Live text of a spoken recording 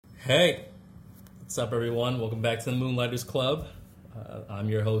Hey, what's up, everyone? Welcome back to the Moonlighters Club. I'm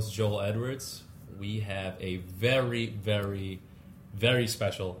your host, Joel Edwards. We have a very, very, very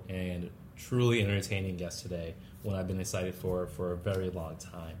special and truly entertaining guest today, one I've been excited for a very long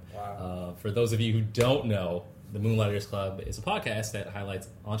time. Wow. For those of you who don't know, the Moonlighters Club is a podcast that highlights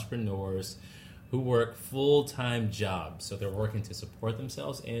entrepreneurs who work full-time jobs. So they're working to support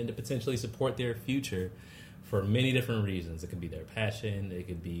themselves and to potentially support their future for many different reasons. It could be their passion, it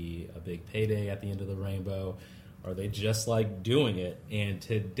could be a big payday at the end of the rainbow, or they just like doing it. And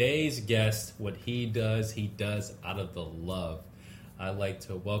today's guest, what he does out of the love. I'd like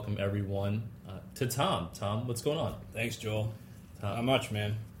to welcome everyone to Tom. Tom, what's going on? Thanks, Joel. Tom. Not much,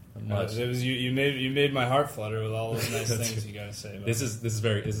 man. Not much. It was you made my heart flutter with all those nice things you gotta say about This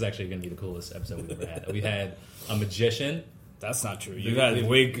is actually going to be the coolest episode we've ever had. We had a magician. That's not true. You had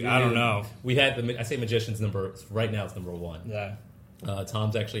wig. I don't know. We had I say magician's right now. It's number one. Yeah.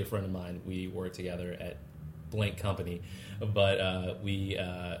 Tom's actually a friend of mine. We work together at blank company, but we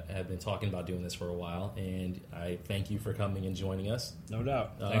have been talking about doing this for a while, and I thank you for coming and joining us. No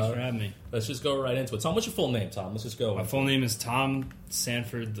doubt. Thanks for having me. Let's just go right into it. Tom, what's your full name, Tom? Let's just go. My full name is Tom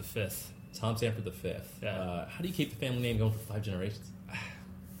Sanford V. Tom Sanford V. Yeah. How do you keep the family name going for 5 generations?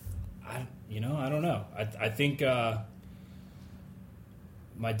 I don't know. I think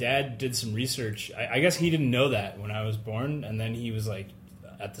my dad did some research. I guess he didn't know that when I was born, and then he was like,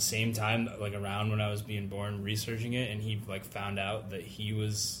 at the same time, like around when I was being born, researching it, and he like found out that he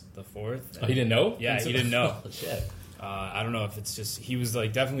was the fourth. Oh, he didn't know? Yeah, he didn't know. Oh, shit. I don't know if it's just he was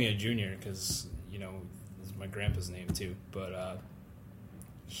like definitely a junior because this is my grandpa's name too. But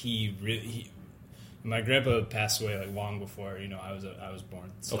my grandpa passed away like long before I was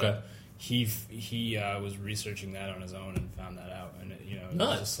born. So Okay. He was researching that on his own and found that out, and it was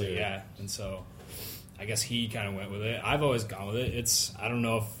Nuts, just like, dude. yeah, and so I guess he kind of went with it. I've always gone with it. I don't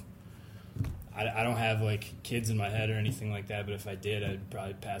know if I don't have like kids in my head or anything like that, but if I did, I'd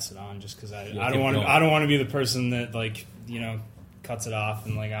probably pass it on just because I don't want to be the person that like cuts it off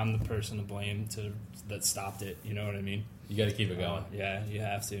and like I'm the person to blame that stopped it. You know what I mean? You got to keep it going. Yeah, you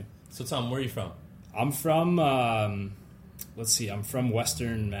have to. So, Tom, where are you from? I'm from. Let's see. I'm from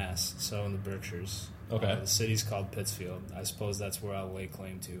Western Mass, so in the Berkshires. Okay. The city's called Pittsfield. I suppose that's where I'll lay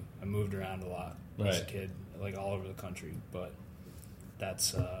claim to. I moved around a lot as a kid, like all over the country, but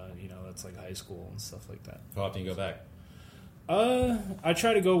that's that's like high school and stuff like that. How often you go back? I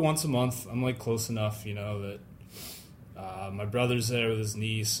try to go once a month. I'm like close enough, that my brother's there with his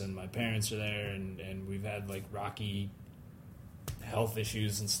niece and my parents are there, and we've had like rocky health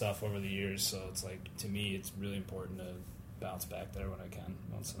issues and stuff over the years, so it's like to me it's really important to bounce back there when I can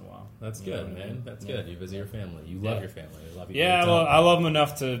once in a while. That's good, man. That's good. You visit your family. You love your family. You love I love them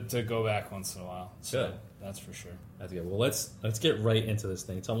enough to go back once in a while. So Good. That's for sure. That's good. Well, let's get right into this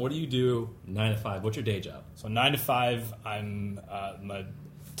thing. Tom, what do you do 9 to 5? What's your day job? So 9 to 5, I'm my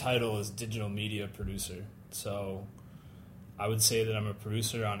title is digital media producer. So I would say that I'm a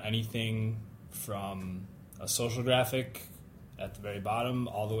producer on anything from a social graphic at the very bottom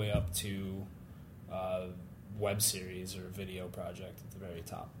all the way up to web series or video project at the very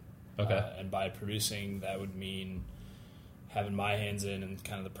top. Okay. And by producing, that would mean having my hands in and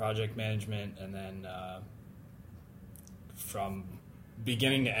kind of the project management, and then from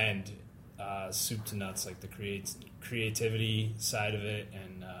beginning to end, soup to nuts, like the creativity side of it.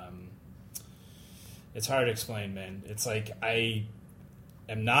 And it's hard to explain, man. It's like I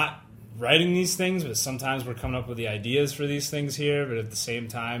am not writing these things, but sometimes we're coming up with the ideas for these things here, but at the same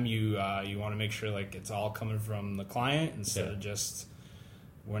time you want to make sure like it's all coming from the client instead of just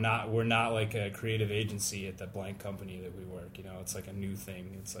we're not like a creative agency at the blank company that we work. It's like a new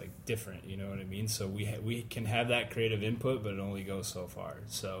thing. It's like different, you know what I mean? So we can have that creative input, but it only goes so far.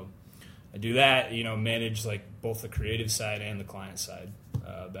 So I do that, manage like both the creative side and the client side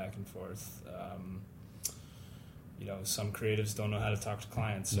back and forth. Some creatives don't know how to talk to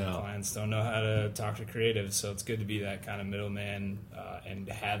clients. Some clients don't know how to talk to creatives. So it's good to be that kind of middleman and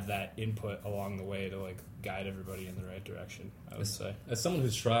have that input along the way to like guide everybody in the right direction, I would say. As someone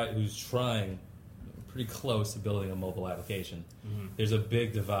who's trying pretty close to building a mobile application, there's a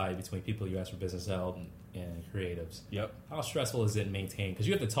big divide between people you ask for business help and creatives. Yep. How stressful is it maintained? Because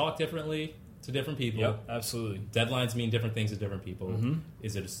you have to talk differently to different people. Yep, absolutely. Deadlines mean different things to different people. Mm-hmm.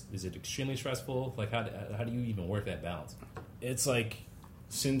 Is it extremely stressful? Like how do you even work that balance? It's like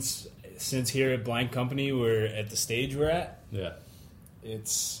since here at Blank Company we're at the stage we're at. Yeah.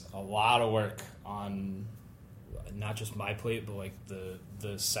 It's a lot of work on not just my plate, but like the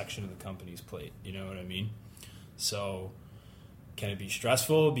section of the company's plate. You know what I mean? So can it be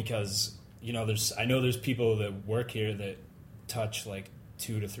stressful? Because I know there's people that work here that touch like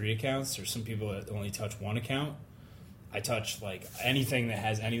 2 to 3 accounts. There's some people that only touch one account. I touch like anything that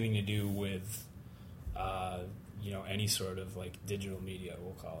has anything to do with, any sort of like digital media,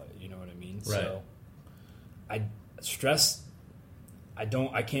 we'll call it. You know what I mean? Right. So I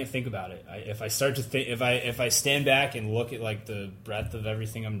can't think about it. If I start to think, if I stand back and look at like the breadth of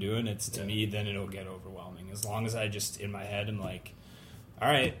everything I'm doing, it's to me, then it'll get overwhelming. As long as I just in my head am like, all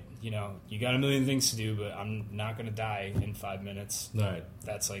right, you got a million things to do, but I'm not going to die in 5 minutes. Right.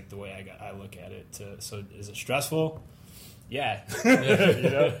 That's like the way I look at it. So is it stressful? Yeah.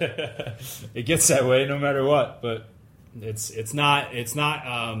 It gets that way no matter what, but it's not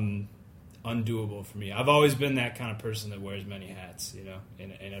undoable for me. I've always been that kind of person that wears many hats,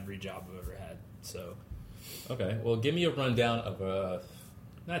 in every job I've ever had. So, okay. Well, give me a rundown of a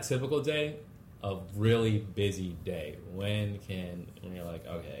not typical day, a really busy day. When you're like,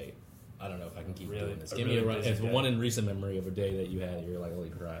 okay, I don't know if I can keep doing this. Give me a run. It's one in recent memory of a day that you had. You're like,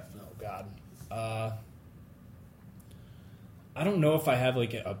 holy crap. Oh God. I don't know if I have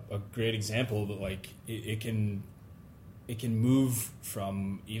like a great example, but like it can move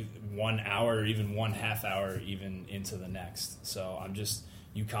from 1 hour, or even 1/2 hour, even into the next. So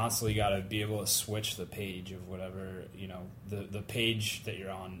you constantly got to be able to switch the page of whatever, the page that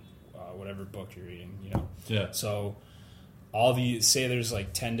you're on, whatever book you're reading, Yeah. So say there's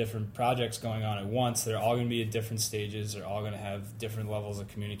like 10 different projects going on at once. They're all going to be at different stages. They're all going to have different levels of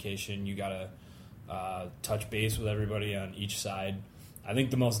communication. You got to touch base with everybody on each side. I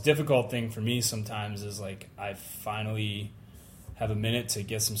think the most difficult thing for me sometimes is like I finally have a minute to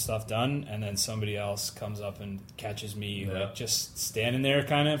get some stuff done, and then somebody else comes up and catches me like just standing there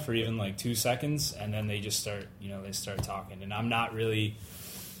kind of for even like 2 seconds, and then they just start talking. And I'm not really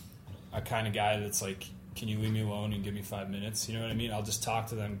a kind of guy that's like, can you leave me alone and give me 5 minutes? You know what I mean? I'll just talk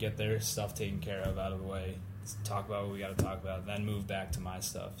to them, get their stuff taken care of, out of the way, talk about what we got to talk about, then move back to my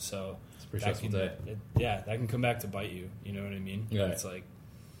stuff. So that can come back to bite you. You know what I mean? Yeah. It's like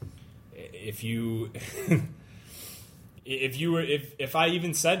if I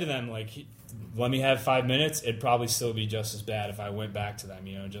even said to them like, let me have 5 minutes, it'd probably still be just as bad if I went back to them.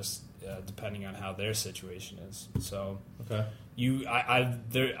 Just depending on how their situation is. So okay,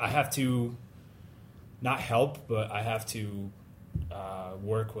 I have to not help, but I have to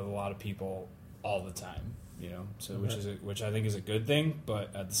work with a lot of people all the time. So which I think is a good thing,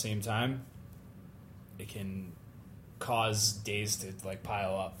 but at the same time, it can cause days to like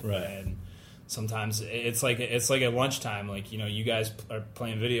pile up. Right. And sometimes it's like at lunchtime, like you guys are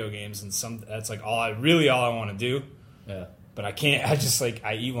playing video games, and that's like all I want to do. Yeah. But I can't.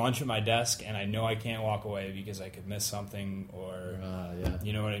 I eat lunch at my desk, and I know I can't walk away because I could miss something, or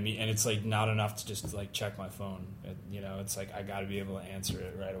you know what I mean. And it's like not enough to just like check my phone. It's like I got to be able to answer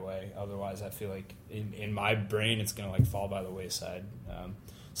it right away. Otherwise, I feel like in my brain it's gonna like fall by the wayside.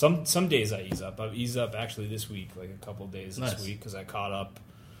 Some days I ease up. I've eased up actually this week, like a couple of days this week, because I caught up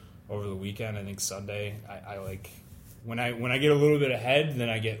over the weekend. I think Sunday I like when I get a little bit ahead, then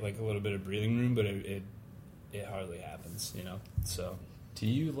I get like a little bit of breathing room, but it hardly happens, So, do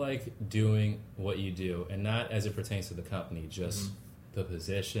you like doing what you do, and not as it pertains to the company, just the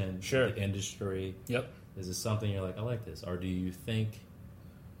position, the industry? Yep. Is this something you're like, I like this, or do you think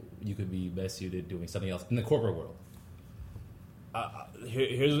you could be best suited doing something else in the corporate world?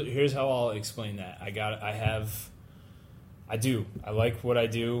 Here's how I'll explain that. I do. I like what I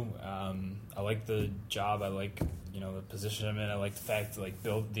do. I like the job. I like the position I'm in. I like the fact to like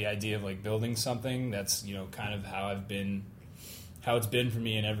build the idea of like building something. That's kind of how it's been for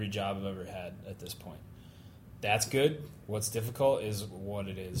me in every job I've ever had at this point. That's good. What's difficult is what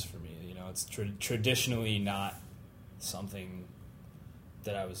it is for me. It's traditionally not something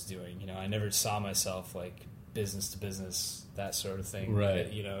that I was doing. I never saw myself like business to business, that sort of thing. Right.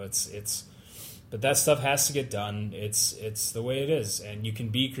 But that stuff has to get done. It's the way it is, and you can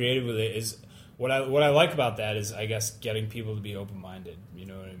be creative with it. Is what I like about that is, I guess, getting people to be open minded. You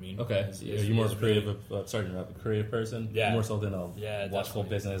know what I mean? Okay. Are you more creative? Sorry to interrupt. A creative person? Yeah. More so than a watchful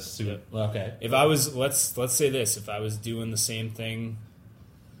business suit. Yeah. Okay. If I was let's say this, if I was doing the same thing,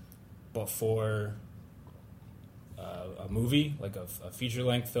 but for a movie, like a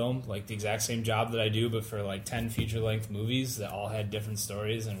feature-length film, like the exact same job that I do, but for like 10 feature-length movies that all had different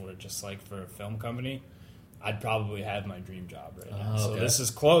stories and were just like for a film company, I'd probably have my dream job right now. So this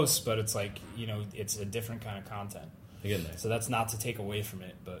is close, but it's like, it's a different kind of content. So that's not to take away from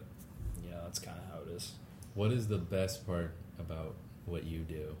it, but, that's kind of how it is. What is the best part about what you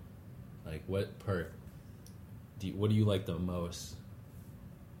do? Like, what part, what do you like the most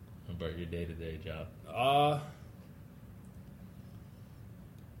about your day-to-day job?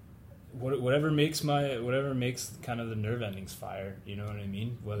 whatever makes kind of the nerve endings fire. You know what I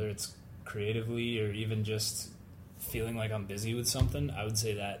mean? Whether it's creatively or even just feeling like I'm busy with something, I would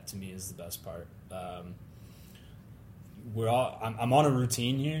say that to me is the best part. I'm on a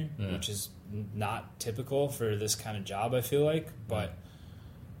routine here, which is not typical for this kind of job, I feel like. But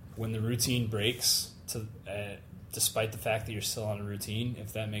when the routine breaks, despite the fact that you're still on a routine,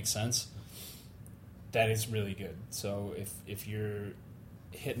 if that makes sense, that is really good. So if you're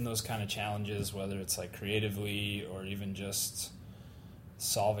hitting those kind of challenges, whether it's like creatively or even just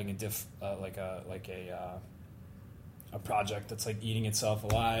solving a project that's like eating itself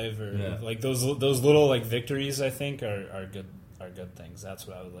alive, or like those little like victories, I think are good things. That's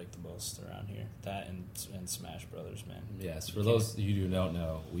what I would like the most around here. That and Smash Brothers, man. Yes, for those of you who don't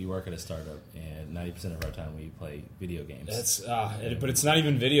know, we work at a startup, and 90% of our time we play video games. But it's not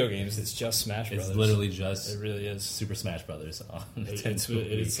even video games. It's just Smash Brothers. It's literally just. It really is Super Smash Brothers on Nintendo.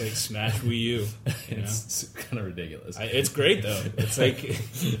 It's like Smash Wii U. It's kind of ridiculous. It's great though. It's like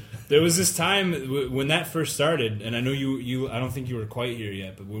there was this time when that first started, and I know you. I don't think you were quite here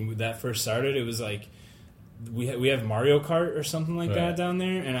yet, but when that first started, it was like. We have Mario Kart or something like that down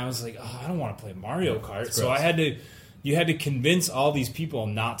there, and I was like, I don't want to play Mario Kart. So you had to convince all these people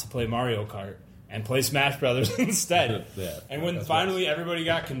not to play Mario Kart and play Smash Brothers instead. And when finally everybody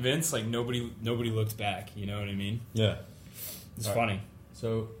got convinced, like nobody looked back. You know what I mean? Yeah, it's funny.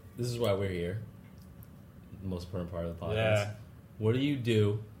 So this is why we're here. The most important part of the podcast. Yeah. What do you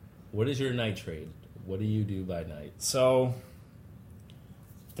do? What is your night trade? What do you do by night? So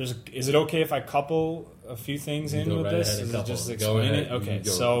is it okay if I couple a few things in with this? Is it just explain it? Okay,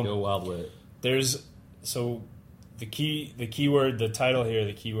 go wild with it. The keyword, the title here,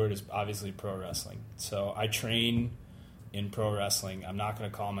 the keyword is obviously pro wrestling. So I train in pro wrestling. I'm not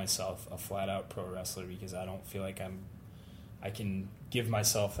going to call myself a flat out pro wrestler because I don't feel like I can give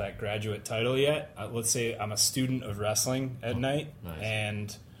myself that graduate title yet. Let's say I'm a student of wrestling at night,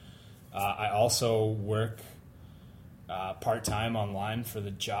 and I also work part-time online for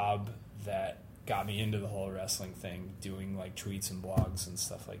the job that got me into the whole wrestling thing, doing like tweets and blogs and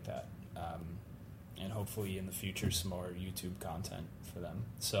stuff like that, and hopefully in the future some more YouTube content for them.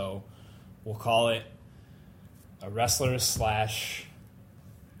 So we'll call it a wrestler /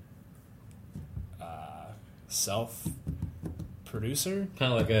 self producer,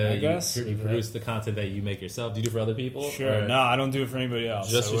 kind of like I guess you produce the content that you make yourself. Do you do it for other people? Sure. No, I don't do it for anybody else.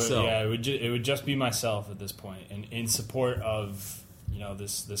 Just yourself. It would just be myself at this point, and in support of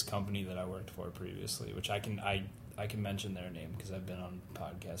this company that I worked for previously, which I can mention their name because I've been on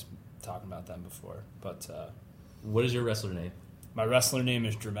podcasts talking about them before. But what is your wrestler name? My wrestler name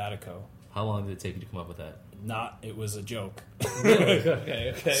is Dramatico. How long did it take you to come up with that? It was a joke. Really?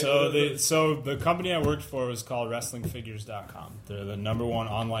 Okay. So the company I worked for was called WrestlingFigures.com. They're the number one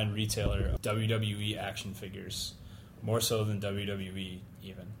online retailer of WWE action figures, more so than WWE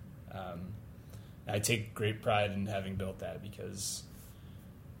even. I take great pride in having built that because,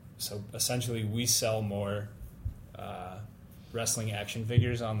 so essentially we sell more wrestling action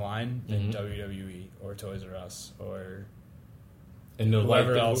figures online than WWE or Toys R Us or... And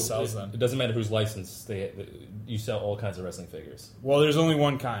whoever else sells them. It doesn't matter who's licensed. You sell all kinds of wrestling figures. Well, there's only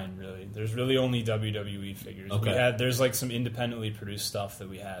one kind, really. There's really only WWE figures. Okay. There's like some independently produced stuff that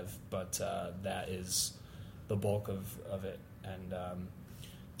we have, but that is the bulk of it. And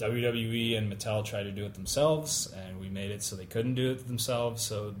WWE and Mattel tried to do it themselves, and we made it so they couldn't do it themselves.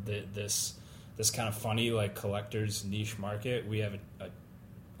 So this kind of funny like collector's niche market, we have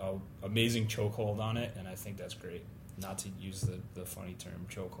a amazing chokehold on it, and I think that's great. Not to use the funny term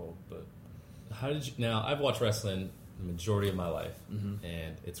chokehold, but how did you? Now I've watched wrestling the majority of my life,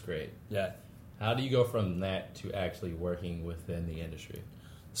 and it's great. Yeah. How do you go from that to actually working within the industry?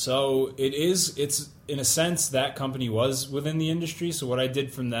 So it's in a sense that company was within the industry. So what I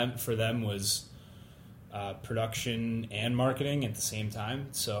did for them was production and marketing at the same time.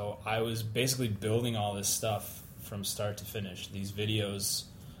 So I was basically building all this stuff from start to finish. These videos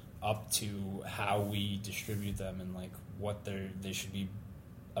up to how we distribute them and like what they should be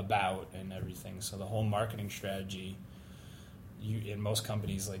about and everything. So the whole marketing strategy, in most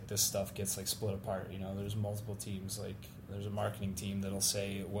companies, like this stuff gets like split apart. There's multiple teams. Like there's a marketing team that'll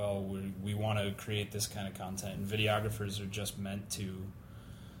say, well, we want to create this kind of content, and videographers are just meant to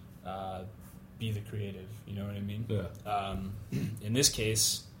be the creative. You know what I mean? Yeah. In this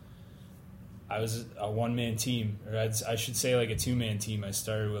case, I was a one-man team, or I should say like a two-man team. I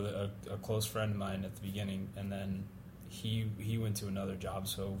started with a close friend of mine at the beginning, and then he went to another job.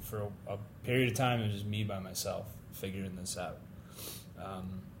 So for a period of time, it was just me by myself figuring this out.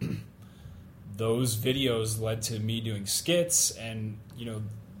 Those videos led to me doing skits, and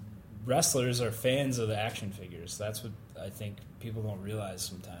wrestlers are fans of the action figures. That's what I think people don't realize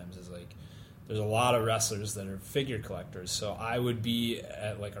sometimes is like there's a lot of wrestlers that are figure collectors. So I would be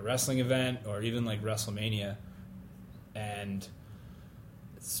at like a wrestling event or even like WrestleMania, and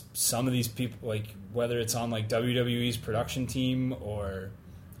some of these people, like whether it's on like WWE's production team or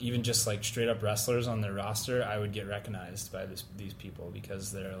even just like straight up wrestlers on their roster, I would get recognized by these people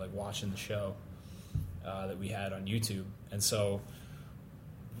because they're like watching the show that we had on YouTube. And so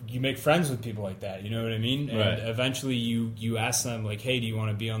you make friends with people like that, you know what I mean? And right. Eventually you ask them like, hey, do you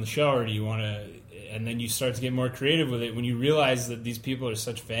want to be on the show or do you want to, and then you start to get more creative with it when you realize that these people are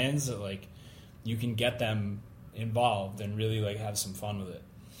such fans that like you can get them involved and really like have some fun with it.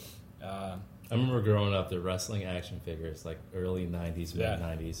 I remember growing up, the wrestling action figures, like early 90s,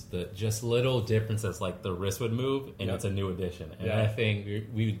 mid-90s, the just little differences, like the wrist would move, and it's a new addition. And I think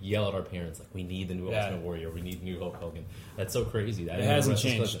we would yell at our parents, like, we need the new Ultimate Warrior, we need the new Hulk Hogan. That's so crazy. It hasn't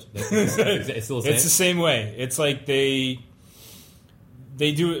changed. It's still the same? It's the same way. It's like they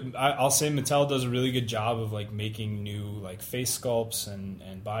do it. I'll say Mattel does a really good job of like making new like face sculpts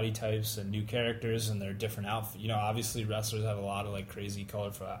and body types and new characters and their different outfits. You know, obviously wrestlers have a lot of like crazy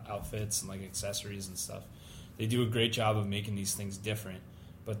colorful outfits and like accessories and stuff. They do a great job of making these things different,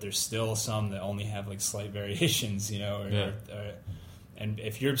 but there's still some that only have like slight variations. You know, and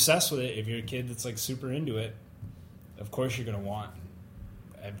if you're obsessed with it, if you're a kid that's like super into it, of course you're gonna want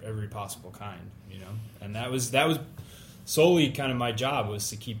every possible kind. You know, and that was. Solely kind of my job was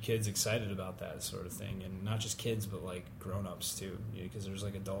to keep kids excited about that sort of thing, and not just kids but like grown-ups too, because there's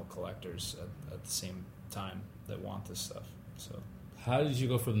like adult collectors at the same time that want this stuff. So how did you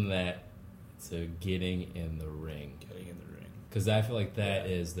go from that to getting in the ring? Because I feel like that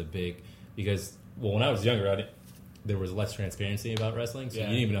is the big, because when I was younger there was less transparency about wrestling, so you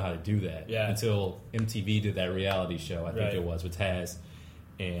didn't even know how to do that until MTV did that reality show, I think it was, with Taz,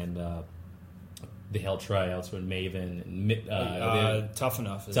 and they held tryouts with Maven and Tough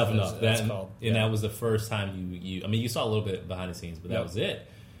Enough. Tough Enough. That's called. And that was the first time you saw a little bit behind the scenes, but that was it.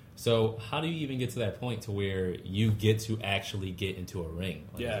 So how do you even get to that point to where you get to actually get into a ring?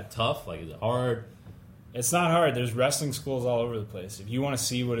 Like, is it tough? Like, is it hard? It's not hard. There's wrestling schools all over the place. If you want to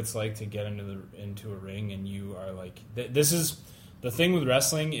see what it's like to get into a ring, and you are like, this is the thing with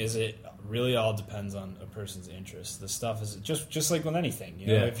wrestling, is it really all depends on a person's interest. The stuff is just like with anything. You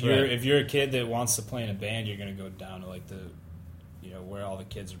know, if you're a kid that wants to play in a band, you're going to go down to like the, you know, where all the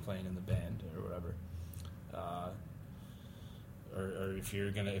kids are playing in the band or whatever. Or if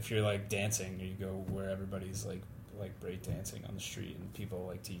you're like dancing, you go where everybody's like break dancing on the street and people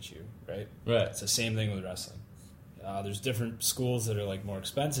like teach you, right? Right. It's the same thing with wrestling. There's different schools that are like more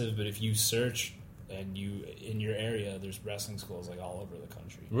expensive, but if you search and in your area, there's wrestling schools like all over the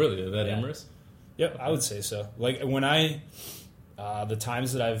country. Really? Are that numerous? Yep, I would say so. Like when the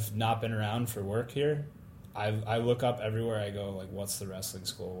times that I've not been around for work here, I look up everywhere I go, like what's the wrestling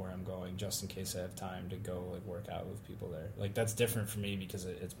school where I'm going, just in case I have time to go like work out with people there. Like that's different for me because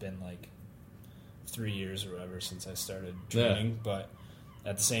it's been like 3 years or whatever since I started training, but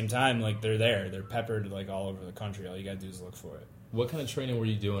at the same time, like they're peppered like all over the country. All you gotta do is look for it. What kind of training were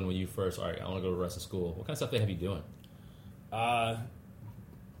you doing when you first, all right, I want to go to wrestling school? What kind of stuff they have you doing? Well,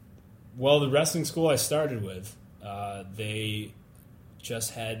 the wrestling school I started with, they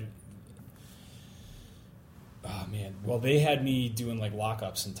just had, oh man, well, they had me doing like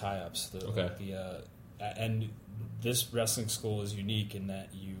lockups and tie-ups. And this wrestling school is unique in that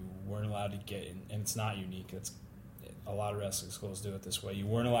you weren't allowed to get in, and it's not unique, it's a lot of wrestling schools do it this way. You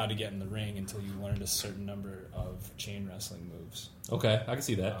weren't allowed to get in the ring until you learned a certain number of chain wrestling moves. Okay, I can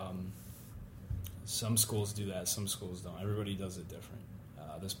see that. Some schools do that, some schools don't. Everybody does it different.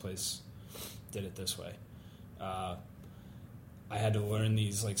 This place did it this way. I had to learn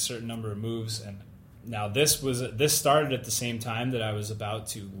these like certain number of moves, and now this started at the same time that I was about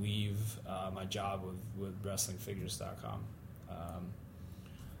to leave my job with WrestlingFigures.com.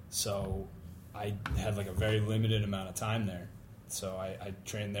 So I had like a very limited amount of time there, so I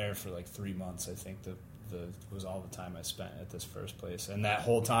trained there for like 3 months. I think was all the time I spent at this first place, and that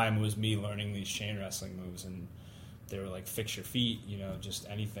whole time was me learning these chain wrestling moves, and they were like fix your feet, you know, just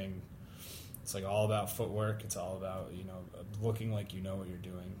anything. It's like all about footwork. It's all about, you know, looking like you know what you're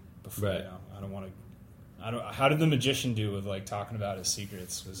doing before. Right. You know, I don't. How did the magician do with like talking about his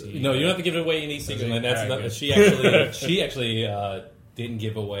secrets? Was he? No, you don't have to give away any secrets. She actually didn't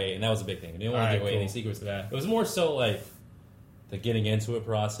give away, and that was a big thing. You didn't want to give away any secrets. Yeah. It was more so like the getting into it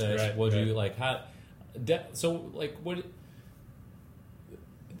process. Right, what you like? How? So like what?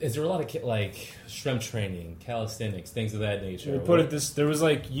 Is there a lot of like strength training, calisthenics, things of that nature? We put it this. There was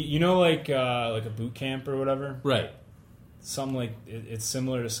like like a boot camp or whatever. Right. something like it's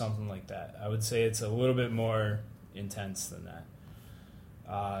similar to something like that. I would say it's a little bit more intense than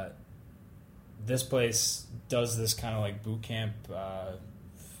that. This place does this kind of like boot camp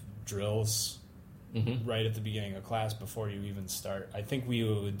drills right at the beginning of class before you even start. I think we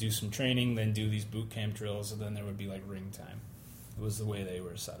would do some training, then do these boot camp drills, and then there would be like ring time. It was the way they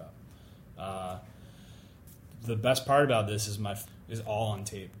were set up. The best part about this is all on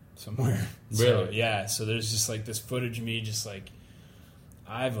tape somewhere. Really? So, yeah. So there's just like this footage of me just like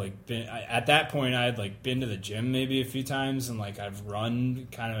I've like been at that point I had like been to the gym maybe a few times and like I've run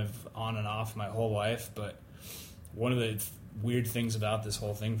kind of on and off my whole life, but one of the weird things about this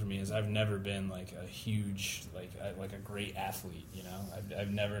whole thing for me is I've never been like a huge like a great athlete, you know.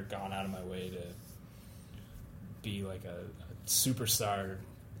 I've never gone out of my way to be like a superstar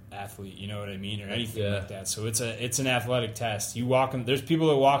athlete, you know what I mean, or anything like that. So it's an athletic test. You walk in, there's people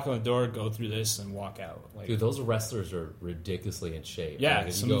that walk in the door, go through this, and walk out. Like, dude, those wrestlers are ridiculously in shape. Yeah,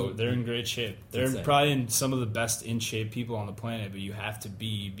 like they're in great shape. They're insane. Probably in some of the best in shape people on the planet, but you have to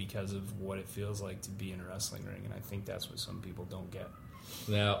be because of what it feels like to be in a wrestling ring, and I think that's what some people don't get.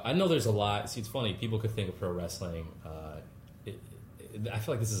 Now, I know there's a lot. See, it's funny. People could think of pro wrestling. I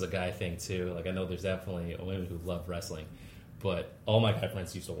feel like this is a guy thing too. Like I know there's definitely women who love wrestling. But all my guy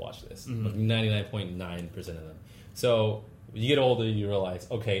friends used to watch this. Like 99.9% of them. So you get older, you realize,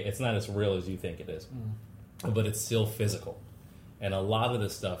 okay, it's not as real as you think it is. But it's still physical. And a lot of the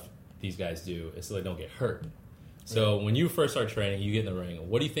stuff these guys do is so they don't get hurt. So when you first start training, you get in the ring.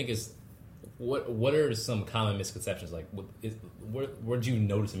 What do you think is... What are some common misconceptions? Like, where did you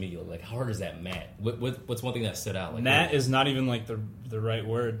notice immediately? Like, how hard is that mat? What's one thing that stood out? Like, mat is not even like the right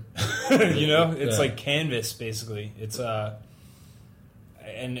word. You know, it's like canvas basically. It's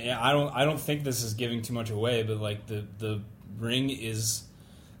and I don't think this is giving too much away, but like the ring is.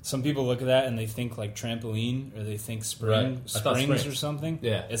 Some people look at that and they think like trampoline or they think springs or something.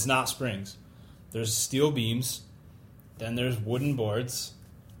 Yeah, it's not springs. There's steel beams, then there's wooden boards.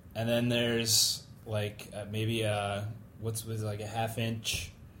 And then there's like maybe what's like a half-inch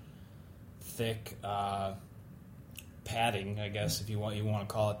thick padding, I guess if you want to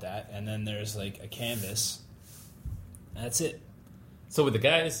call it that. And then there's like a canvas. That's it. So with the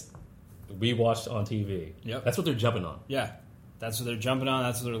guys we watched on TV, that's what they're jumping on. Yeah, that's what they're jumping on.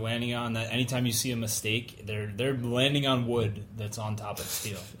 That's what they're landing on. That anytime you see a mistake, they're landing on wood that's on top of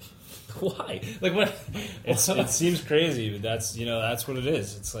steel. Why? Like what? It seems crazy, but that's what it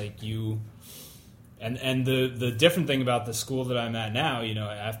is. It's like you, and the different thing about the school that I'm at now, you know,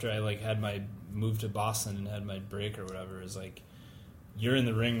 after I like had my move to Boston and had my break or whatever, is like you're in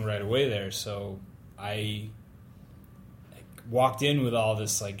the ring right away there. So I walked in with all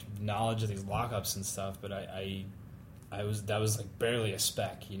this like knowledge of these lockups and stuff, but that was like barely a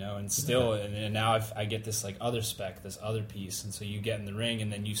spec, you know, and still, and now I get this like other spec, this other piece, and so you get in the ring,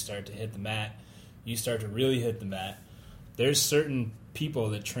 and then you start to hit the mat, you start to really hit the mat. There's certain people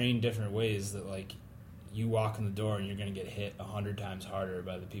that train different ways that like you walk in the door and you're going to get hit 100 times harder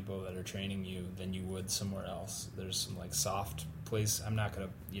by the people that are training you than you would somewhere else. There's some like soft place. I'm not going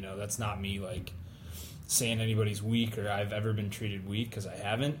to, you know, that's not me like saying anybody's weak or I've ever been treated weak because I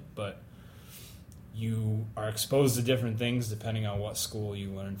haven't, but you are exposed to different things depending on what school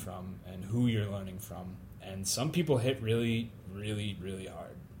you learn from and who you're learning from. And some people hit really, really, really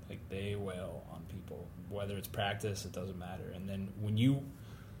hard. Like they wail on people. Whether it's practice, it doesn't matter. And then when you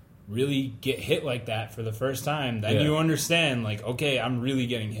really get hit like that for the first time, then you understand, like, okay, I'm really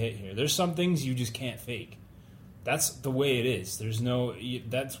getting hit here. There's some things you just can't fake. That's the way it is.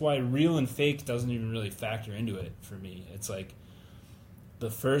 That's why real and fake doesn't even really factor into it for me. It's like the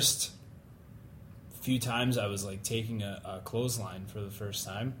first few times I was like taking a clothesline for the first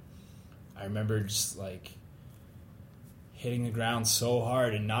time, I remember just like hitting the ground so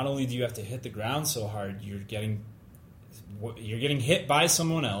hard, and not only do you have to hit the ground so hard, you're getting hit by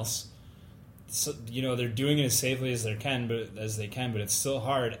someone else. So, you know, they're doing it as safely as they can, but it's still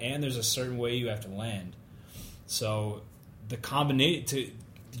hard, and there's a certain way you have to land. So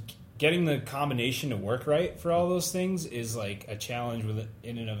getting the combination to work right for all those things is like a challenge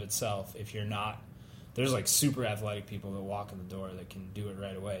in and of itself. If you're not, there's like super athletic people that walk in the door that can do it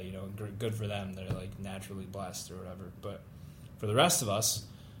right away. You know, good for them. They're like naturally blessed or whatever. But for the rest of us,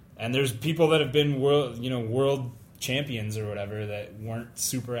 and there's people that have been world champions or whatever that weren't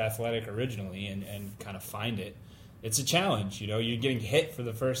super athletic originally and kind of find it. It's a challenge. You know, you're getting hit for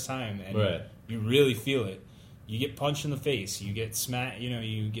the first time and you really feel it. You get punched in the face. You get smacked. You know,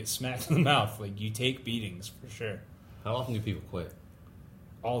 you get smacked in the mouth. Like you take beatings for sure. How often do people quit?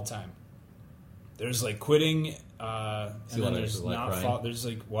 All the time. There's like quitting, and then there's not. There's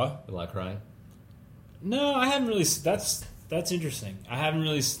like what? A lot of crying. No, I haven't really. That's That's interesting. I haven't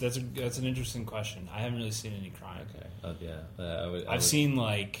really. That's an interesting question. I haven't really seen any crying. Okay. I've seen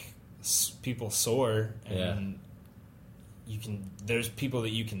like people soar, and there's people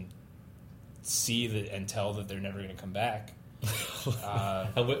that you can see that and tell that they're never going to come back.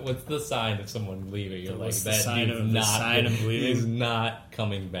 What's the sign of someone leaving? You're like, that sign of leaving? He's not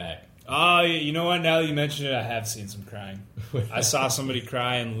coming back. Oh, you know what? Now that you mention it, I have seen some crying. I saw somebody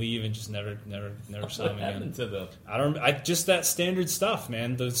cry and leave and just never saw them again. Happened to them? I just that standard stuff,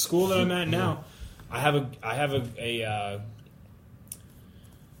 man. The school that I'm at now, I have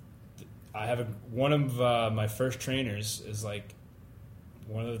one of my first trainers is like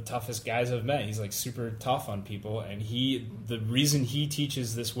one of the toughest guys I've met. He's like super tough on people, and the reason he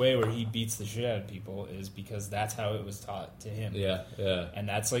teaches this way where he beats the shit out of people is because that's how it was taught to him. Yeah. And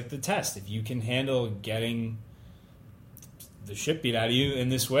that's like the test. If you can handle getting the shit beat out of you in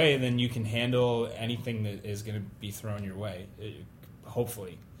this way, then you can handle anything that is going to be thrown your way.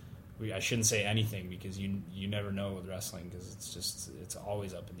 Hopefully. I shouldn't say anything because you never know with wrestling because it's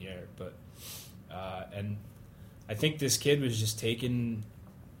always up in the air. But and I think this kid was just taking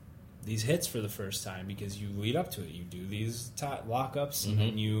these hits for the first time because you lead up to it. You do these lockups and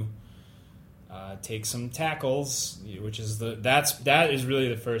then you take some tackles, which is that is really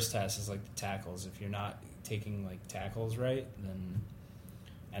the first test is like the tackles. If you're not taking like tackles right, then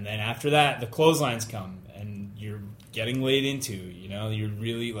after that the clotheslines come and you're getting laid into. You're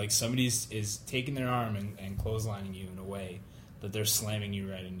really like somebody is taking their arm and clotheslining you in a way that they're slamming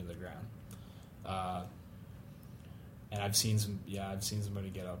you right into the ground. And I've seen somebody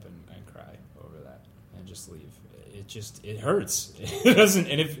get up and cry over that and just leave. It hurts. It doesn't.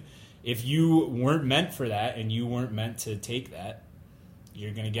 And if you weren't meant for that and you weren't meant to take that,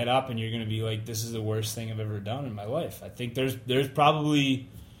 you're gonna get up and you're gonna be like, "This is the worst thing I've ever done in my life." I think there's probably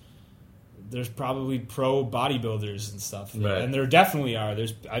pro bodybuilders and stuff, right. And there definitely are.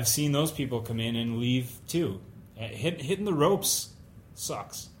 I've seen those people come in and leave too. Hitting the ropes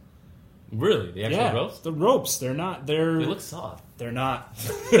sucks. Really? The actual ropes? The ropes. They look soft. They're not.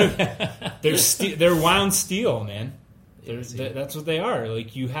 They're wound steel, man. That's what they are.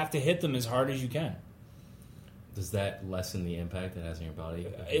 Like, you have to hit them as hard as you can. Does that lessen the impact it has on your body?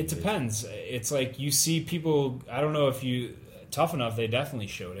 It depends. It's like you see people. I don't know if you Tough Enough. They definitely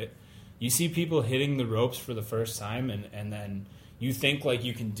showed it. You see people hitting the ropes for the first time, and then you think like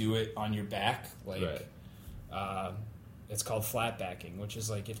you can do it on your back, like. Right. It's called flat backing, which is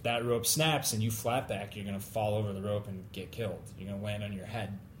like if that rope snaps and you flat back, you're going to fall over the rope and get killed. You're going to land on your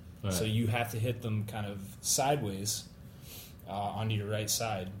head. Right. So you have to hit them kind of sideways onto your right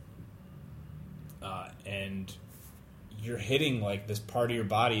side. And you're hitting like this part of your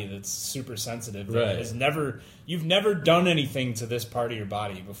body that's super sensitive. That right. You've never done anything to this part of your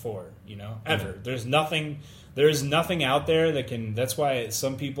body before, ever. Yeah. There's nothing out there that can, that's why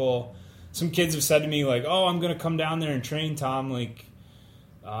some kids have said to me, like, "Oh, I'm going to come down there and train, Tom. Like,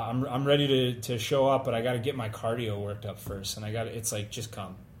 I'm ready to show up, but I got to get my cardio worked up first." And it's like, just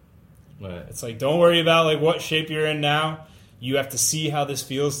come. Right. It's like, don't worry about like what shape you're in now. You have to see how this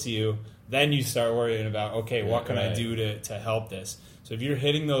feels to you. Then you start worrying about, okay, what can I do to help this? So if you're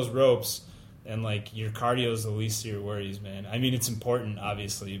hitting those ropes and like your cardio is the least of your worries, man. I mean, it's important,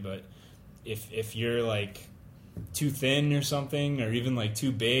 obviously, but if you're like too thin or something, or even like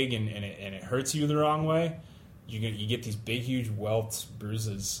too big, and it hurts you the wrong way, you get these big, huge welts,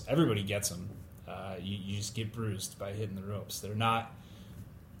 bruises. Everybody gets them. You just get bruised by hitting the ropes. They're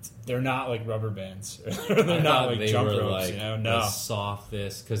not like rubber bands. They're not like jump ropes. Like No, the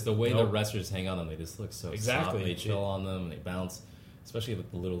softest, because the way Nope. the wrestlers hang on them, they just look so Exactly. soft. They chill on them and they bounce. Especially like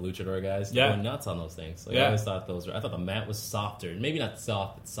the little luchador guys. Yeah. They go nuts on those things. Like, I always thought I thought the mat was softer. Maybe not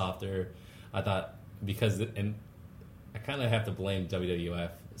soft, but softer. I thought because, and I kind of have to blame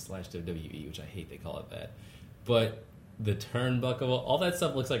WWF/WWE, which I hate they call it that. But the turnbuckle, all that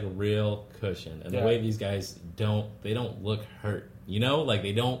stuff looks like a real cushion. And the way these guys they don't look hurt. Like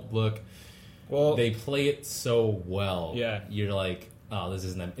they don't look, they play it so well. Yeah. You're like, oh, this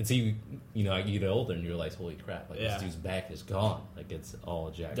isn't, and so you get older and you realize, holy crap, like this dude's back is gone. Like it's all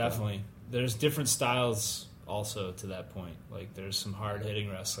jacked Definitely. up. There's different styles also to that point. Like there's some hard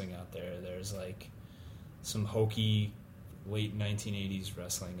hitting wrestling out there. There's like some hokey late 1980s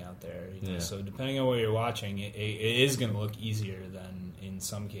wrestling out there. So depending on what you're watching, it is going to look easier than in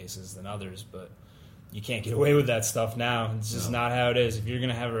some cases than others, but you can't get away with that stuff now. It's just not how it is. If you're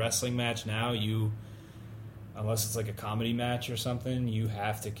going to have a wrestling match now, unless it's like a comedy match or something, you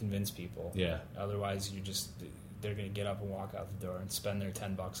have to convince people. Yeah. Otherwise, they're going to get up and walk out the door and spend their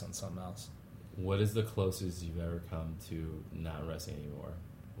 $10 on something else. What is the closest you've ever come to not wrestling anymore?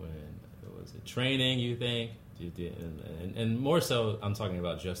 When was it training? You think? and more so, I'm talking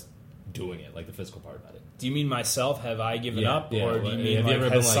about just doing it, like the physical part about it. Do you mean myself? Have I given up, yeah. or do you mean have you ever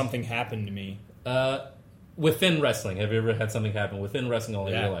has been, something happened to me? Within wrestling, have you ever had something happen within wrestling?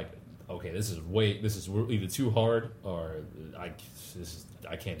 Only Yeah. you're like, okay, this is either too hard or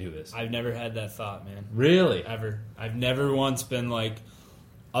I can't do this. I've never had that thought, man. Really? Ever. I've never once been like,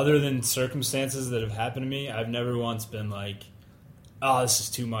 other than circumstances that have happened to me, I've never once been like, oh, this is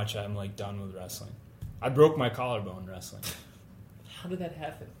too much. I'm like done with wrestling. I broke my collarbone wrestling. How did that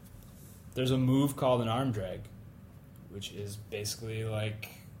happen? There's a move called an arm drag, which is basically like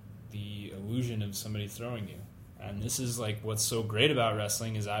the illusion of somebody throwing you. And this is like what's so great about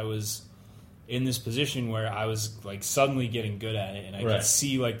wrestling is I was in this position where I was like suddenly getting good at it, and I could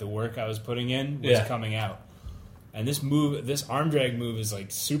see like the work I was putting in was coming out. And this move, this arm drag move, is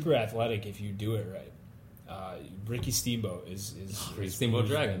like super athletic if you do it right. Ricky Steamboat is Steamboat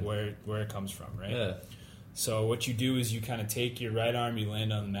Dragon where it comes from, right? Yeah. So what you do is you kind of take your right arm, you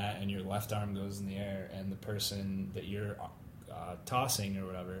land on the mat, and your left arm goes in the air, and the person that you're tossing or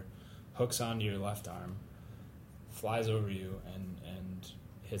whatever hooks onto your left arm, flies over you, and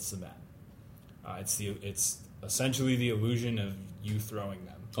hits the mat. It's essentially the illusion of you throwing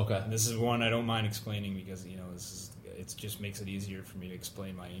them. Okay. And this is one I don't mind explaining because it just makes it easier for me to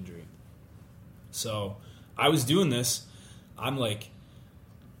explain my injury. So I was doing this. I'm like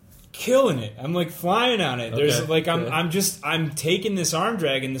killing it. I'm like flying on it. There's like I'm taking this arm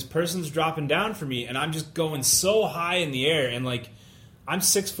drag and this person's dropping down for me, and I'm just going so high in the air, and like I'm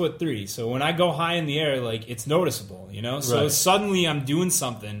 6'3", so when I go high in the air, like it's noticeable, you know. So suddenly I'm doing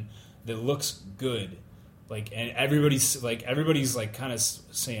something that looks good, like, and everybody's like kind of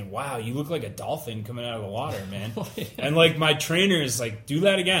saying, "Wow, you look like a dolphin coming out of the water, man." And like my trainer is like, "Do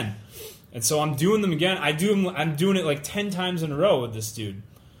that again," and so I'm doing them again. I'm doing it like 10 times in a row with this dude.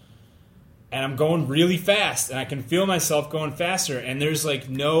 And I'm going really fast, and I can feel myself going faster. And there's like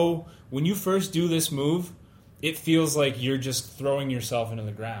when you first do this move, it feels like you're just throwing yourself into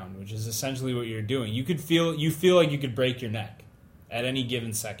the ground, which is essentially what you're doing. You feel like you could break your neck at any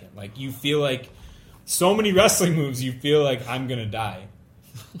given second. Like you feel like so many wrestling moves, you feel like I'm gonna die.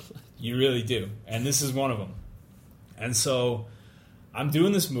 You really do, and this is one of them. And so I'm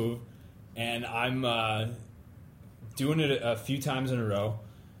doing this move, and I'm doing it a few times in a row.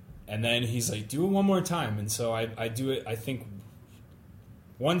 And then he's like, do it one more time. And so I do it, I think,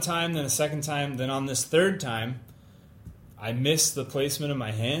 one time, then a second time. Then on this third time, I miss the placement of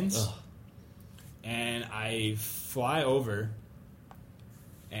my hands. Ugh. And I fly over.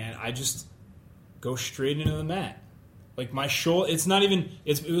 And I just go straight into the mat. Like my shoulder, it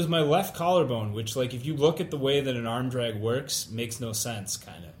was my left collarbone, which like if you look at the way that an arm drag works, makes no sense,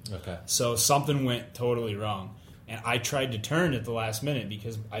 kind of. Okay. So something went totally wrong. And I tried to turn at the last minute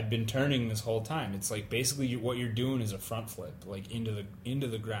because I'd been turning this whole time. It's like basically what you're doing is a front flip, like into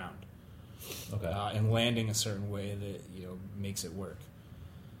the ground, and landing a certain way that makes it work.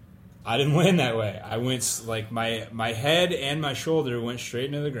 I didn't land that way. I went like my head and my shoulder went straight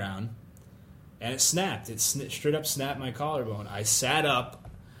into the ground, and it snapped. It straight up snapped my collarbone. I sat up,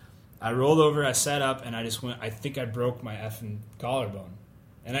 I rolled over, I sat up, and I just went. I think I broke my effing collarbone,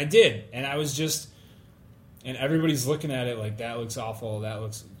 and I did, and I was just. And everybody's looking at it like, that looks awful, that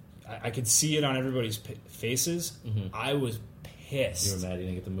looks... I could see it on everybody's faces. Mm-hmm. I was pissed. You were mad you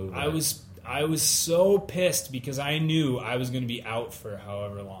didn't get the move. I was so pissed because I knew I was going to be out for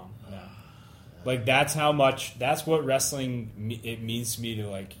however long. Yeah. Like, that's what wrestling, it means to me to,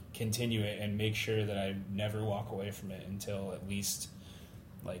 like, continue it and make sure that I never walk away from it until at least,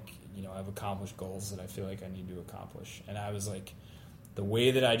 like, I've accomplished goals that I feel like I need to accomplish. And I was like... The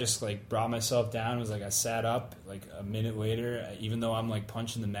way that I just, like, brought myself down was, like, I sat up, like, a minute later, even though I'm, like,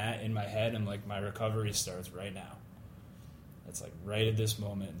 punching the mat in my head, I'm, like, my recovery starts right now. It's, like, right at this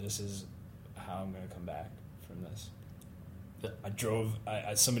moment, this is how I'm going to come back from this.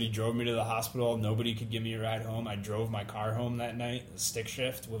 Somebody drove me to the hospital. Nobody could give me a ride home. I drove my car home that night, a stick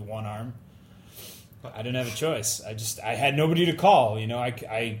shift with one arm. I didn't have a choice. I had nobody to call,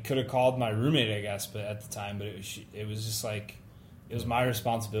 I could have called my roommate, I guess, but at the time, but it was just, like... It was my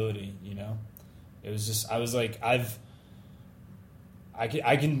responsibility, It was just, I was like, I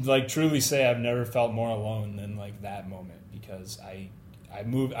can like truly say I've never felt more alone than like that moment because I had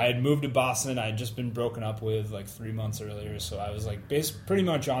moved to Boston. I had just been broken up with like 3 months earlier, so I was like pretty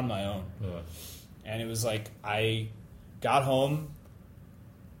much on my own. Yeah. And it was like I got home,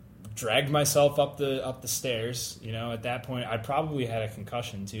 dragged myself up the stairs. At that point, I probably had a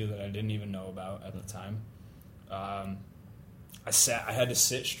concussion too that I didn't even know about at the time. I had to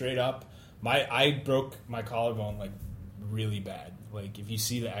sit straight up. I broke my collarbone like really bad. Like if you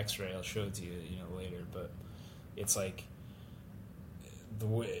see the X-ray, I'll show it to you, later. But it's like the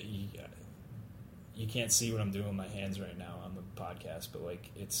way you can't see what I'm doing with my hands right now on the podcast, but like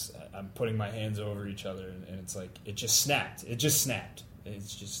I'm putting my hands over each other, and it's like it just snapped.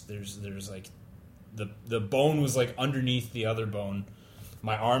 It's just there's like the bone was like underneath the other bone.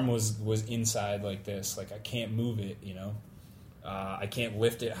 My arm was inside like this. Like I can't move it, you know. I can't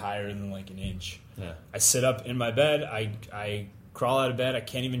lift it higher than like an inch. Yeah. I sit up in my bed. I crawl out of bed. I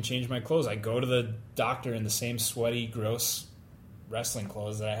can't even change my clothes. I go to the doctor in the same sweaty, gross wrestling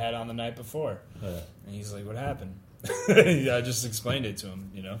clothes that I had on the night before. Yeah. And he's like, "What happened?" I just explained it to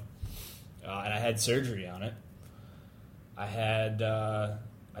him, you know. And I had surgery on it. I had,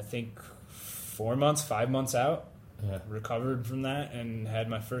 I think, 5 months out. Yeah. Recovered from that and had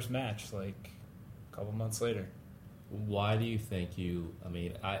my first match like a couple months later. Why do you think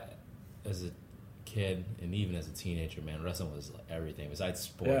I, as a kid and even as a teenager, man, wrestling was like everything besides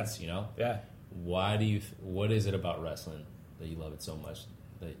sports, you know? Yeah. What is it about wrestling that you love it so much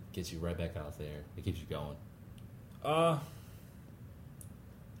that gets you right back out there, that keeps you going? I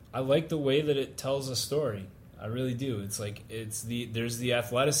like the way that it tells a story. I really do. It's like there's the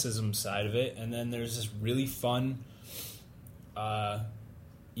athleticism side of it, and then there's this really fun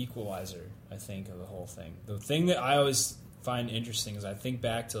equalizer, I think, of the whole thing. The thing that I always find interesting is I think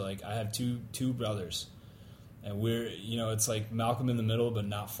back to like I have two brothers, and we're, you know, it's like Malcolm in the Middle, but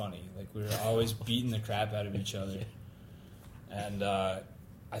not funny. Like we're always beating the crap out of each other, and I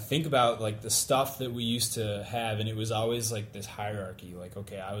think about like the stuff that we used to have, and it was always like this hierarchy. Like,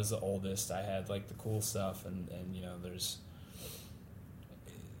 okay, I was the oldest, I had like the cool stuff, and you know,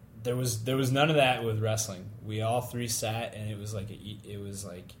 there was none of that with wrestling. We all three sat, and it was like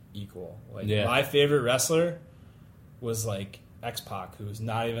equal. Like my favorite wrestler was like X-Pac, who was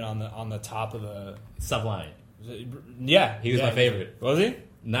not even on the top of the Subline. Yeah, he was my favorite. Was he?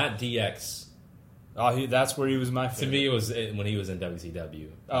 Not DX. Oh, that's where he was my favorite. To me, it was when he was in WCW.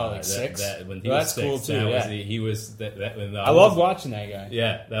 Oh, like six? When he was that's six, cool too. Yeah. He was. I love watching that guy.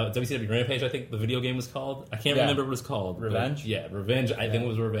 Yeah, WCW Rampage, I think the video game was called. I can't remember what it was called. Revenge? Yeah, Revenge. I think it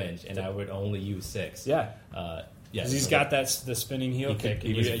was Revenge, and I would only use 6. Yeah. Because he's got the spinning heel kick.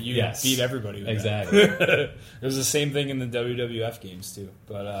 You beat everybody with exactly. that. It was the same thing in the WWF games too.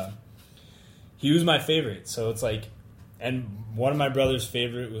 But he was my favorite. So it's like, and one of my brother's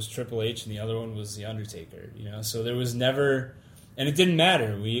favorite was Triple H, and the other one was The Undertaker. You know, so there was never, and it didn't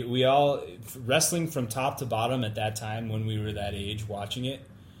matter. We all wrestling from top to bottom at that time when we were that age watching it.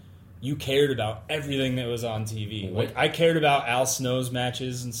 You cared about everything that was on TV. Like I cared about Al Snow's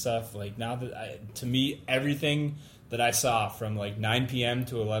matches and stuff. Like now that to me, everything that I saw from like 9 p.m.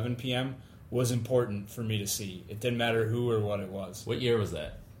 to 11 p.m. was important for me to see. It didn't matter who or what it was. What year was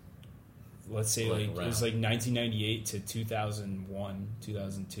that? Let's say it was like 1998 to 2001,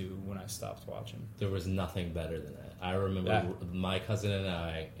 2002 when I stopped watching. There was nothing better than that. I remember my cousin and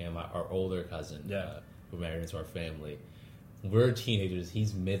I and our older cousin who married into our family. We're teenagers.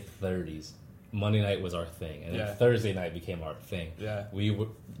 He's mid-30s. Monday night was our thing, and then Thursday night became our thing. Yeah, you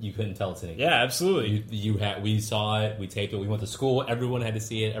couldn't tell us anything. Yeah, absolutely. We saw it. We taped it. We went to school. Everyone had to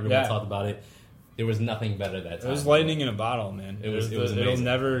see it. Everyone talked about it. There was nothing better that time. It was lightning in a bottle, man. It was amazing. It'll